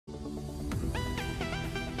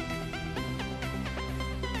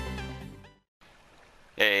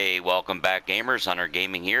Hey, welcome back gamers. Hunter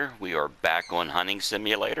Gaming here. We are back on Hunting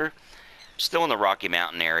Simulator. Still in the Rocky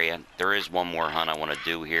Mountain area. There is one more hunt I want to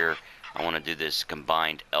do here. I want to do this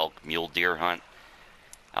combined elk mule deer hunt.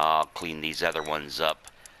 I'll clean these other ones up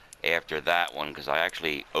after that one because I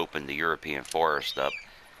actually opened the European forest up.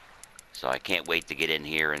 So I can't wait to get in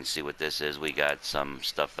here and see what this is. We got some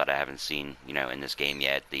stuff that I haven't seen, in this game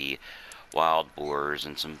yet. The wild boars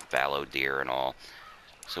and some fallow deer and all.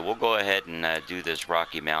 So we'll go ahead and do this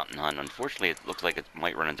Rocky Mountain hunt. Unfortunately, it looks like it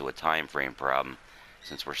might run into a time frame problem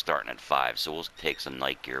since we're starting at 5. So we'll take some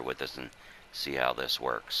night gear with us and see how this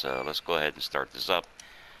works. So let's go ahead and start this up.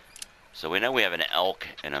 So we know we have an elk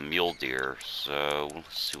and a mule deer. So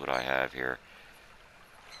let's see what I have here.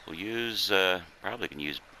 We'll use, probably can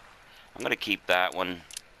use, I'm going to keep that one.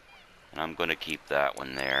 And I'm going to keep that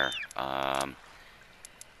one there.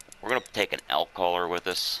 We're going to take an elk collar with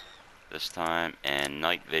us this time, and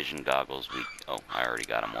night vision goggles. I already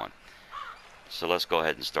got them on. So let's go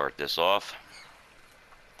ahead and start this off.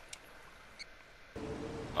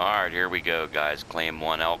 Alright, here we go, guys. Claim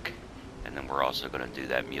one elk, and then we're also going to do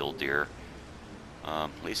that mule deer. At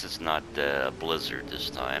least it's not a blizzard this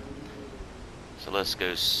time. So let's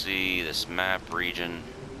go see this map region.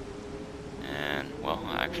 And, well,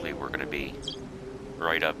 actually we're going to be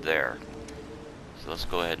right up there. So let's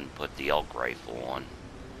go ahead and put the elk rifle on.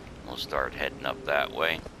 We'll start heading up that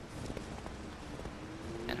way.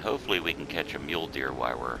 And hopefully we can catch a mule deer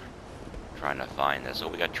while we're trying to find this. Oh,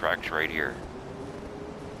 we got tracks right here.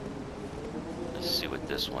 Let's see what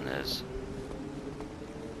this one is.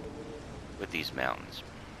 With these mountains.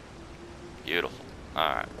 Beautiful.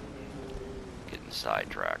 Alright. Getting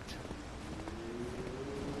sidetracked.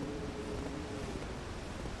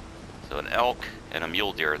 So an elk and a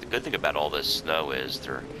mule deer. The good thing about all this snow is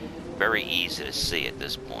they're very easy to see at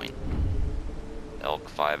this point. Elk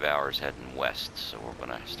 5 hours heading west, so we're going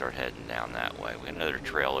to start heading down that way. We got another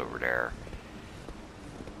trail over there.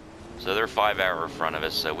 So they're 5 hours in front of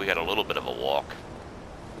us, so we got a little bit of a walk.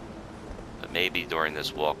 But maybe during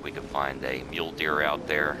this walk we can find a mule deer out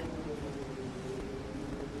there.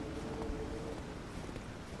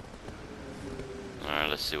 Alright,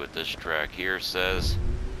 let's see what this track here says.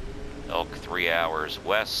 Elk 3 hours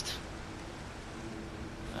west.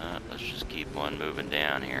 Let's just keep on moving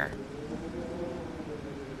down here.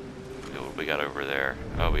 What we got over there?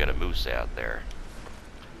 Oh, we got a moose out there.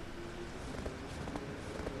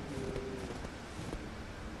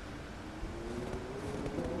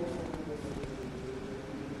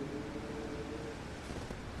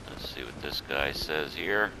 Let's see what this guy says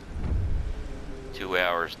here. 2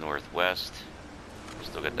 hours northwest.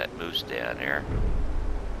 Still got that moose down here.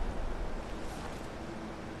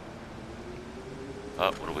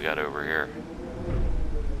 Oh, what do we got over here?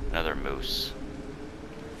 Another moose.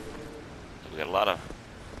 So we got a lot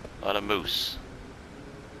of moose.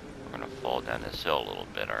 We're gonna fall down this hill a little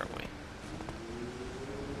bit, aren't we?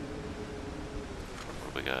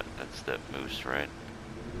 What do we got? That's that moose, right?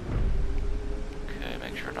 Okay,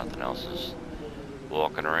 make sure nothing else is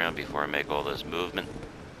walking around before I make all this movement.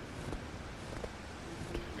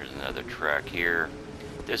 Here's another track here.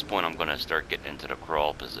 At this point, I'm gonna start getting into the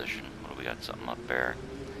crawl position. We got something up there.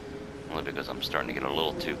 Only because I'm starting to get a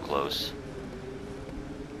little too close.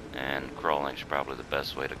 And crawling's probably the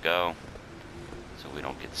best way to go, so we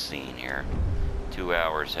don't get seen here. 2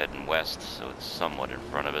 hours heading west, so it's somewhat in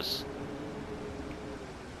front of us.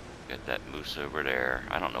 Got that moose over there.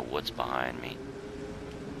 I don't know what's behind me.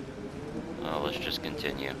 Well, let's just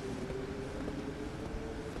continue.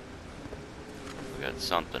 We got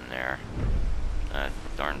something there. That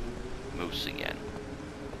darn moose again.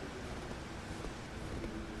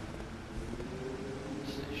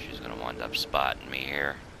 Wind up spotting me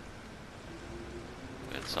here.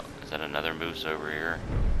 Is that another moose over here?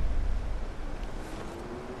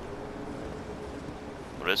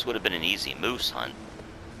 Well, this would have been an easy moose hunt.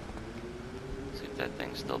 See if that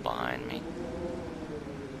thing's still behind me.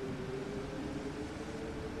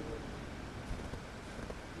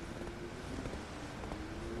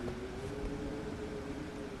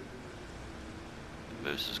 The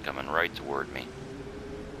moose is coming right toward me.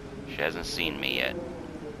 She hasn't seen me yet.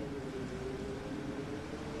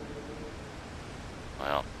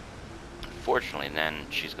 Well, unfortunately then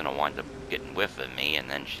she's going to wind up getting whiff of me, and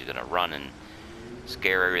then she's going to run and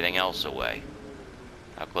scare everything else away.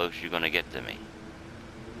 How close are you going to get to me?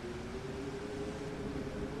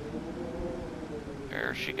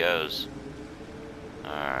 There she goes.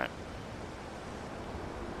 Alright.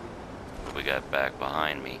 What do we got back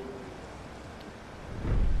behind me?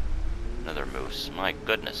 Another moose. My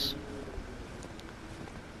goodness.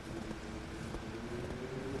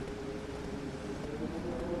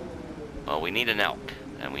 Well, we need an elk,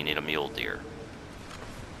 and we need a mule deer.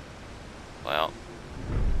 Well,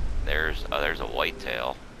 there's a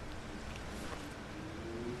whitetail.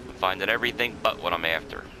 I'm finding everything but what I'm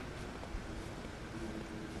after.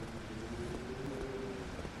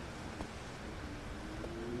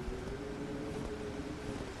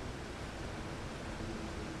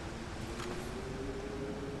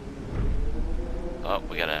 Oh,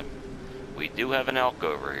 we do have an elk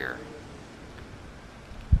over here.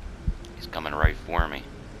 He's coming right for me.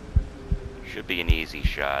 Should be an easy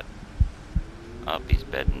shot. Up, he's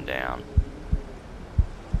bedding down.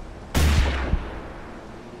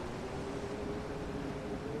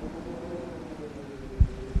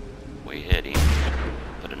 We hit him.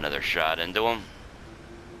 Put another shot into him.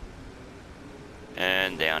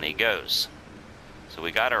 And down he goes. So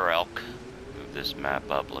we got our elk. Move this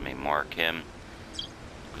map up. Let me mark him.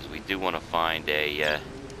 Because we do want to find a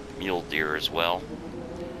mule deer as well.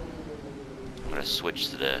 I'm going to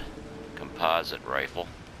switch to the composite rifle.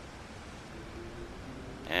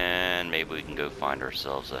 And maybe we can go find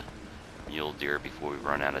ourselves a mule deer before we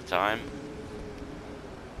run out of time.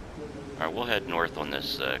 Alright, we'll head north on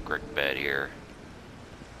this creek bed here.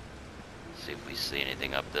 See if we see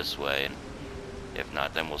anything up this way. And if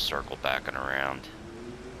not, then we'll circle back and around.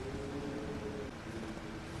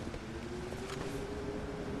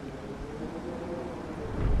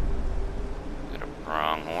 Got a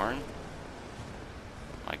pronghorn.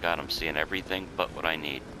 My God, I'm seeing everything but what I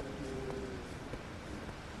need.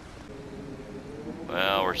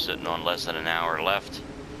 Well, we're sitting on less than an hour left.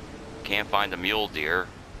 Can't find a mule deer.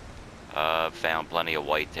 Found plenty of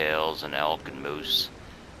whitetails and elk and moose.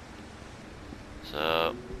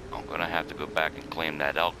 So I'm gonna have to go back and claim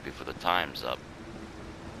that elk before the time's up.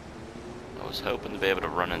 I was hoping to be able to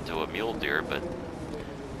run into a mule deer, but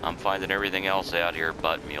I'm finding everything else out here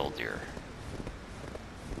but mule deer.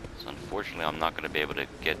 So unfortunately, I'm not gonna be able to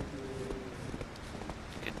get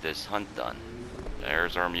this hunt done.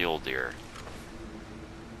 There's our mule deer.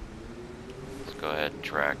 Let's go ahead and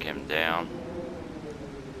track him down.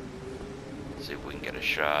 See if we can get a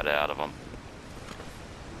shot out of him.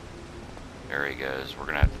 There he goes. We're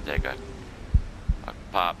gonna have to take a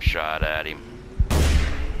pop shot at him.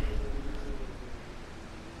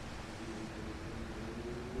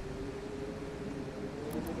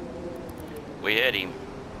 We hit him.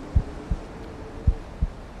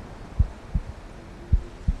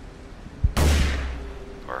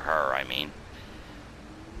 Or her, I mean.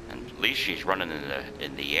 And at least she's running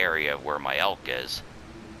in the area where my elk is.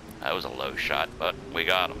 That was a low shot, but we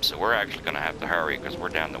got him. So we're actually going to have to hurry because we're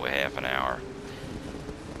down to a half an hour.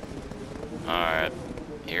 Alright,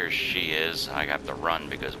 here she is. I have to run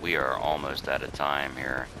because we are almost out of time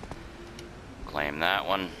here. Claim that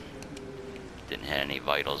one. Didn't hit any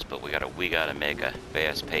vitals, but we gotta make a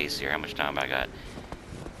fast pace here. How much time I got?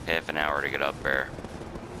 Half an hour to get up there.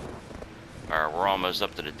 Alright, we're almost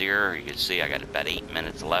up to the deer. You can see I got about 8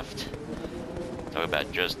 minutes left. Talk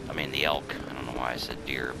about the elk. I don't know why I said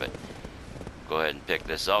deer, but go ahead and pick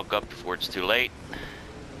this elk up before it's too late.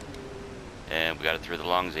 And we got it through the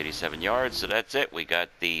lungs, 87 yards, so that's it. We got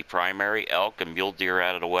the primary elk and mule deer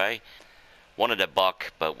out of the way. Wanted a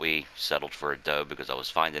buck, but we settled for a doe because I was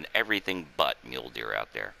finding everything but mule deer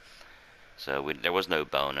out there. So there was no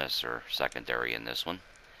bonus or secondary in this one.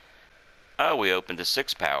 Oh, we opened a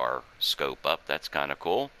 6-power scope up. That's kind of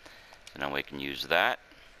cool. So now we can use that.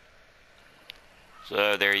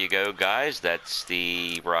 So there you go, guys. That's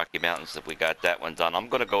the Rocky Mountains that we got that one done. I'm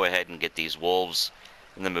going to go ahead and get these wolves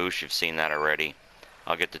and the moose. You've seen that already.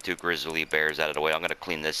 I'll get the 2 grizzly bears out of the way. I'm going to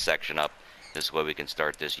clean this section up. This way we can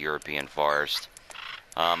start this European forest.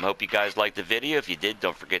 Hope you guys liked the video. If you did,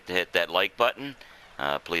 don't forget to hit that like button.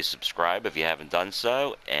 Please subscribe if you haven't done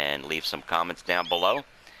so. And leave some comments down below.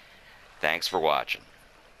 Thanks for watching.